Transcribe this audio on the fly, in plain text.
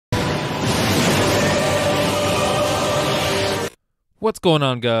What's going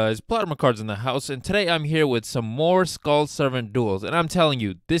on, guys? Platinum Cards in the house, and today I'm here with some more Skull Servant duels. And I'm telling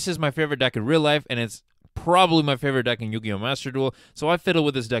you, this is my favorite deck in real life, and it's probably my favorite deck in Yu-Gi-Oh! Master Duel. So I fiddle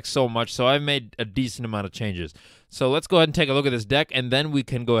with this deck so much, so I've made a decent amount of changes. So let's go ahead and take a look at this deck, and then we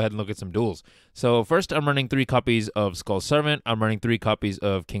can go ahead and look at some duels. So first, I'm running 3 copies of Skull Servant. I'm running 3 copies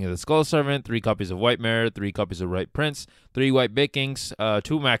of King of the Skull Servant, 3 copies of White Mare, 3 copies of Right Prince, 3 White Bakings,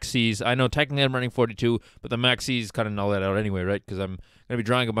 2 Maxis. I know technically I'm running 42, but the Maxis kind of null that out anyway, right? Because I'm going to be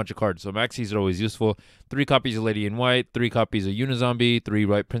drawing a bunch of cards, so Maxis are always useful. 3 copies of Lady in White, 3 copies of Unizombie, 3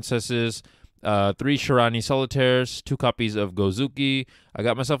 White Princesses, 3 Shirani Solitaires, 2 copies of Gozuki. I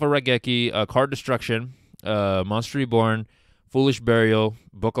got myself a Raigeki, a Card Destruction, Monster Reborn, Foolish Burial,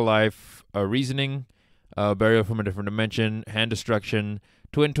 Book of Life, Reasoning, Burial from a Different Dimension, Hand Destruction,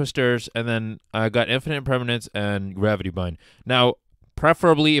 Twin Twisters, and then I got Infinite Impermanence and Gravity Bind. Now,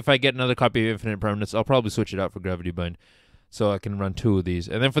 preferably, if I get another copy of Infinite Impermanence, I'll probably switch it out for Gravity Bind, so I can run 2 of these.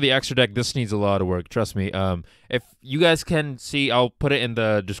 And then for the extra deck, this needs a lot of work, trust me. If you guys can see, I'll put it in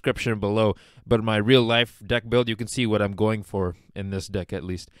the description below, but my real life deck build, you can see what I'm going for in this deck at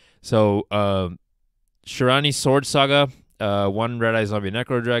least. So, Shirani Sword Saga, 1 Red Eye Zombie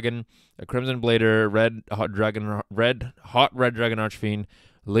Necro Dragon, a Crimson Blader, Red Hot Red Dragon Archfiend,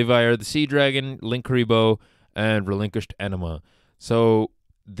 Levier the Sea Dragon, Link Karibo, and Relinquished Anima. So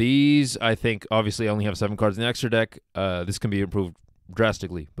these, I think, obviously only have 7 cards in the extra deck. This can be improved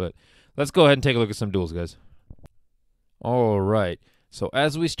drastically, but let's go ahead and take a look at some duels, guys. All right. So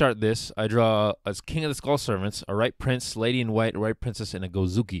as we start this, I draw as King of the Skull Servants, a Right Prince, Lady in White, a Right Princess, and a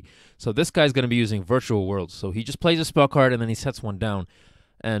Gozuki. So this guy's going to be using Virtual Worlds. So he just plays a spell card and then he sets one down.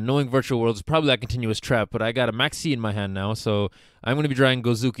 And knowing Virtual Worlds is probably that continuous trap, but I got a Maxi in my hand now, so I'm going to be drawing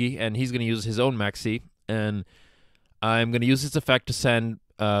Gozuki, and he's going to use his own Maxi. And I'm going to use this effect to send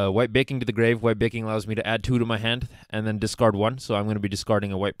White Baking to the grave. White Baking allows me to add 2 to my hand and then discard 1. So I'm going to be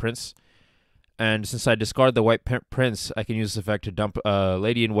discarding a White Prince. And since I discard the White Prince, I can use this effect to dump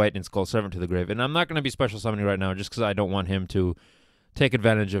Lady in White and Skull Servant to the grave. And I'm not going to be special summoning right now just because I don't want him to take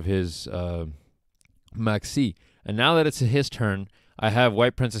advantage of his Maxi. And now that it's his turn, I have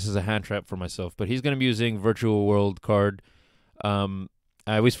White Princess as a hand trap for myself. But he's going to be using Virtual World card. I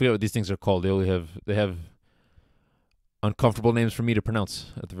always forget what these things are called. They have uncomfortable names for me to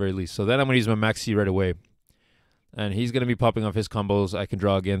pronounce at the very least. So then I'm going to use my Maxi right away. And he's going to be popping off his combos. I can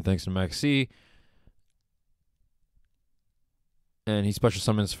draw again thanks to Maxi. And he special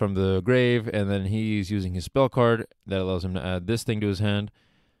summons from the grave, and then he's using his spell card that allows him to add this thing to his hand.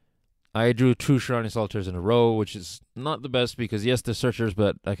 I drew 2 Shirani Solitaires in a row, which is not the best because, yes, they're searchers,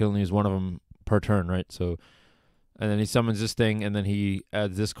 but I can only use 1 of them per turn, right? So, and then he summons this thing, and then he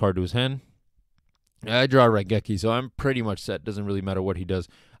adds this card to his hand. I draw Raigeki, so I'm pretty much set. Doesn't really matter what he does.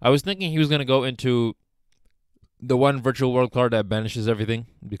 I was thinking he was going to go into the 1 Virtual World card that banishes everything,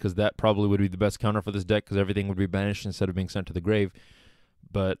 because that probably would be the best counter for this deck, because everything would be banished instead of being sent to the grave.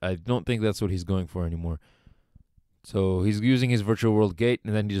 But I don't think that's what he's going for anymore. So he's using his Virtual World Gate,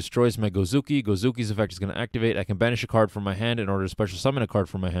 and then he destroys my Gozuki. Gozuki's effect is going to activate. I can banish a card from my hand in order to special summon a card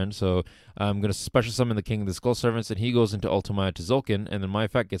from my hand. So I'm going to special summon the King of the Skull Servants, and he goes into Ultima to Zulkin, and then my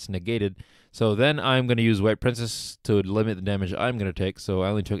effect gets negated. So then I'm going to use White Princess to limit the damage I'm going to take. So I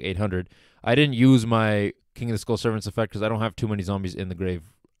only took 800. I didn't use my King of the Skull Servants effect because I don't have too many zombies in the grave,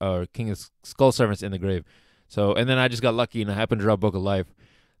 or King of the Skull Servants in the grave. So, and then I just got lucky and I happened to draw Book of Life.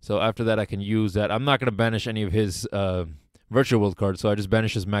 So after that, I can use that. I'm not going to banish any of his Virtual World cards, so I just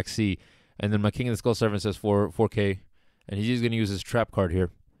banish his Maxi. And then my King of the Skull Servant says 4K, and he's going to use his trap card here.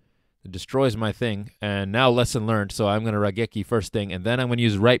 It destroys my thing, and now lesson learned, so I'm going to Raigeki first thing, and then I'm going to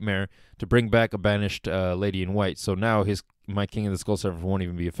use Right Mare to bring back a banished Lady in White. So now my King of the Skull Servant won't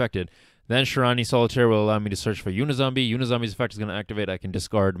even be affected. Then Shirani Solitaire will allow me to search for Unizombie. Unizombie's effect is going to activate. I can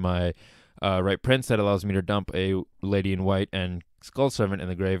discard my Right Prince. That allows me to dump a Lady in White and Skull Servant in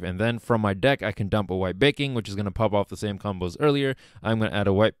the grave. And then from my deck, I can dump a White Baking, which is going to pop off the same combos earlier. I'm going to add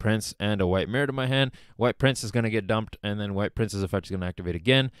a White Prince and a White Mare to my hand. White Prince is going to get dumped, and then White Prince's effect is going to activate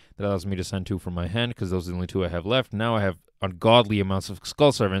again. That allows me to send 2 from my hand because those are the only 2 I have left. Now I have ungodly amounts of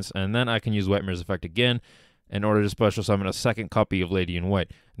Skull Servants, and then I can use White Mare's effect again in order to special summon a second copy of Lady in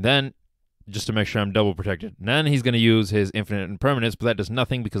White. Then, just to make sure I'm double protected. And then he's going to use his Infinite Impermanence, but that does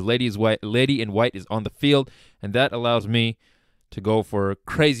nothing because Lady in White is on the field, and that allows me to go for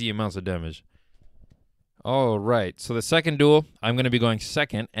crazy amounts of damage. All right, so the second duel, I'm going to be going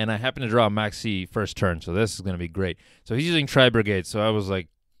second, and I happen to draw a Maxi first turn, so this is going to be great. So he's using Tri-Brigade, so I was like,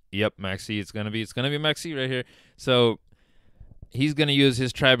 yep, Maxi, it's going to be Maxi right here. So he's going to use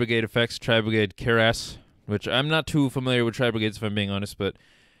his Tri-Brigade effects, Tri-Brigade Keras, which I'm not too familiar with Tri-Brigades if I'm being honest, but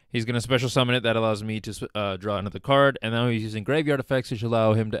He's going to special summon it. That allows me to draw another card. And now he's using graveyard effects, which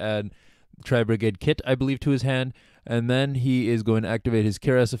allow him to add Tri-Brigade Kit, I believe, to his hand. And then he is going to activate his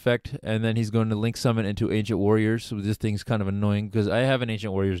Keras effect. And then he's going to link summon into Ancient Warriors. So this thing's kind of annoying because I have an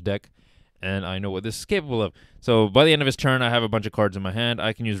Ancient Warriors deck. And I know what this is capable of. So by the end of his turn, I have a bunch of cards in my hand.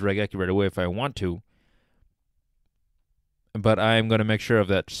 I can use Regeki right away if I want to. But I'm going to make sure of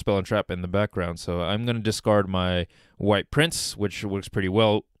that Spell and Trap in the background. So I'm going to discard my White Prince, which works pretty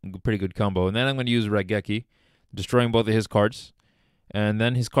well, pretty good combo. And then I'm going to use Regeki, destroying both of his cards. And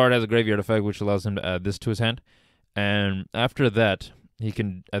then his card has a graveyard effect, which allows him to add this to his hand. And after that, he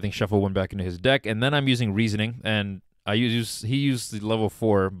can, I think, shuffle one back into his deck. And then I'm using Reasoning, and he used the level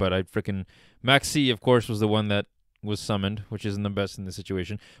 4, but I freaking Maxi, of course, was the one that was summoned, which isn't the best in this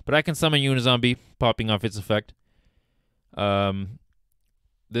situation. But I can summon Unizombie, popping off its effect.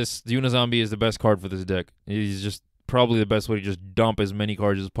 This Unizombie is the best card for this deck. He's just probably the best way to just dump as many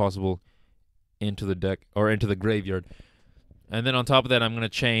cards as possible into the deck or into the graveyard. And then on top of that, I'm gonna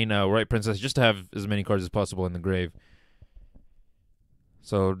chain Right Princess just to have as many cards as possible in the grave.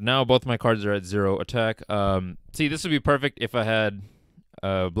 So now both my cards are at 0 attack. See, this would be perfect if I had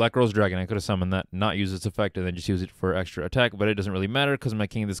Black Rose Dragon. I could have summoned that, not use its effect, and then just use it for extra attack. But it doesn't really matter because my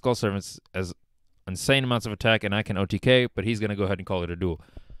King of the Skull Servants has insane amounts of attack, and I can OTK, but he's going to go ahead and call it a duel.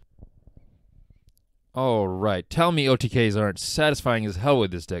 All right. Tell me OTKs aren't satisfying as hell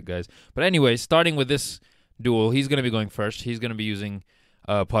with this deck, guys. But anyway, starting with this duel, he's going to be going first. He's going to be using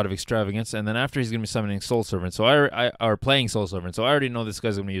Pot of Extravagance, and then after he's going to be summoning Soul Servant. So are playing Soul Servant. So I already know this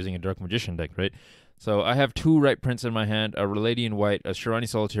guy's going to be using a Dark Magician deck, right? So I have 2 Right Prince in my hand, a Reladian White, a Shirani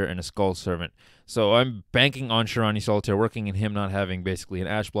Solitaire, and a Skull Servant. So I'm banking on Shirani Solitaire, working in him not having basically an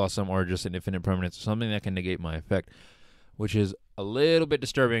Ash Blossom or just an Infinite Permanence, something that can negate my effect, which is a little bit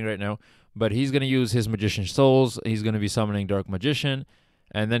disturbing right now. But he's going to use his Magician Souls. He's going to be summoning Dark Magician.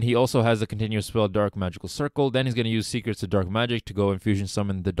 And then he also has the continuous spell Dark Magical Circle. Then he's going to use Secrets of Dark Magic to go and fusion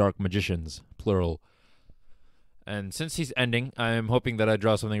summon the Dark Magicians, plural. And since he's ending, I'm hoping that I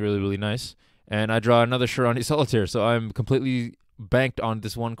draw something really, really nice. And I draw another Shirani Solitaire, so I'm completely banked on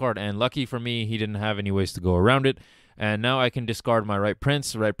this one card. And lucky for me, he didn't have any ways to go around it. And now I can discard my Right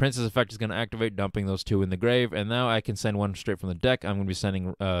Prince. Right Prince's effect is going to activate, dumping those 2 in the grave. And now I can send one straight from the deck. I'm going to be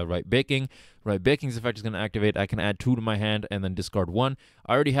sending Right Baking. Right Baking's effect is going to activate. I can add 2 to my hand and then discard 1.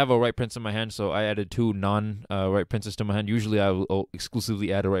 I already have a Right Prince in my hand, so I added 2 non-Right Princes to my hand. Usually I will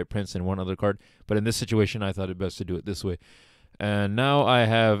exclusively add a Right Prince and one other card. But in this situation, I thought it best to do it this way. And now I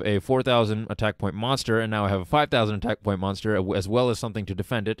have a 4,000 attack point monster, and now I have a 5,000 attack point monster, as well as something to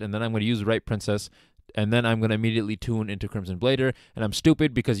defend it. And then I'm going to use Right Princess, and then I'm going to immediately tune into Crimson Blader. And I'm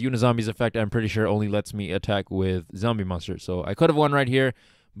stupid because Unizombie's effect, I'm pretty sure, only lets me attack with zombie monsters. So I could have won right here,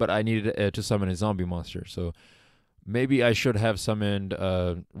 but I needed to summon a zombie monster. So maybe I should have summoned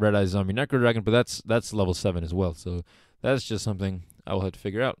Red Eye Zombie Necro Dragon, but that's level 7 as well. So that's just something I will have to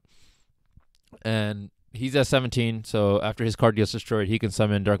figure out. And he's at 17, so after his card gets destroyed, he can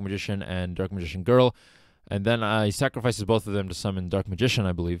summon Dark Magician and Dark Magician Girl. And then I sacrifices both of them to summon Dark Magician,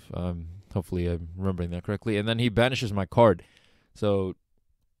 I believe. Hopefully I'm remembering that correctly. And then he banishes my card. So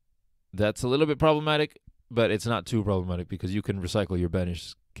that's a little bit problematic, but it's not too problematic because you can recycle your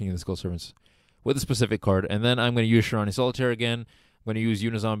banished King of the Skull Servants with a specific card. And then I'm going to use Shirani Solitaire again. I'm going to use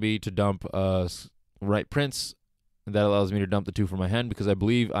Unizombie to dump Right Prince. And that allows me to dump the 2 from my hand because I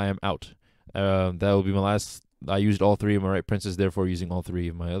believe I am out. That will be my last. I used all 3 of my Right Princes, therefore using all 3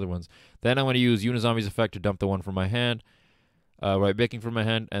 of my other ones. Then I'm going to use Unizombie's effect to dump the 1 from my hand, Right Baking from my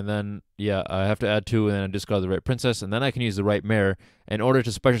hand, and then, yeah, I have to add 2 and then I discard the Right Princess, and then I can use the Right Mare in order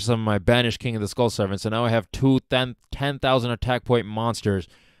to special summon my banished King of the Skull Servants. So now I have 2 10,000 attack point monsters,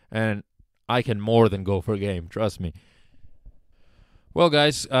 and I can more than go for a game, trust me. Well,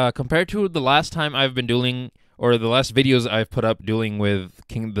 guys, compared to the last time I've been dueling, or the last videos I've put up dealing with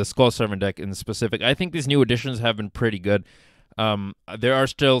the Skull Servant deck in specific, I think these new additions have been pretty good. There are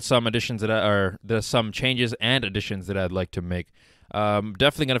still some additions there's some changes and additions that I'd like to make.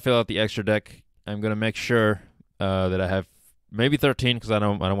 Definitely gonna fill out the extra deck. I'm gonna make sure that I have maybe 13 because I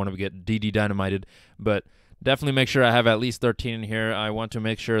don't want to get DD dynamited, but definitely make sure I have at least 13 in here. I want to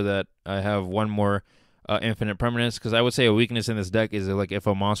make sure that I have one more Infinite Permanence, because I would say a weakness in this deck is like if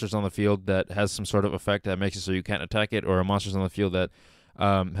a monster's on the field that has some sort of effect that makes it so you can't attack it, or a monster's on the field that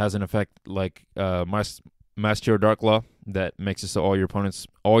has an effect like Master Darklaw that makes it so all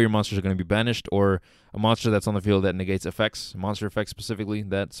your monsters are going to be banished, or a monster that's on the field that negates effects, monster effects specifically,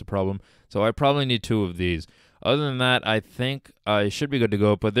 that's a problem. So I probably need 2 of these. Other than that, I think I should be good to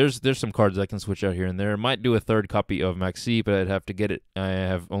go. But there's some cards I can switch out here and there. Might do a third copy of Maxi, but I'd have to get it. I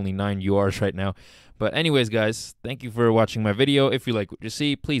have only 9 URs right now. But anyways, guys, thank you for watching my video. If you like what you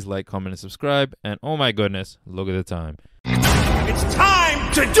see, please like, comment, and subscribe. And oh my goodness, look at the time. It's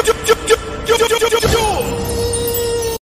time to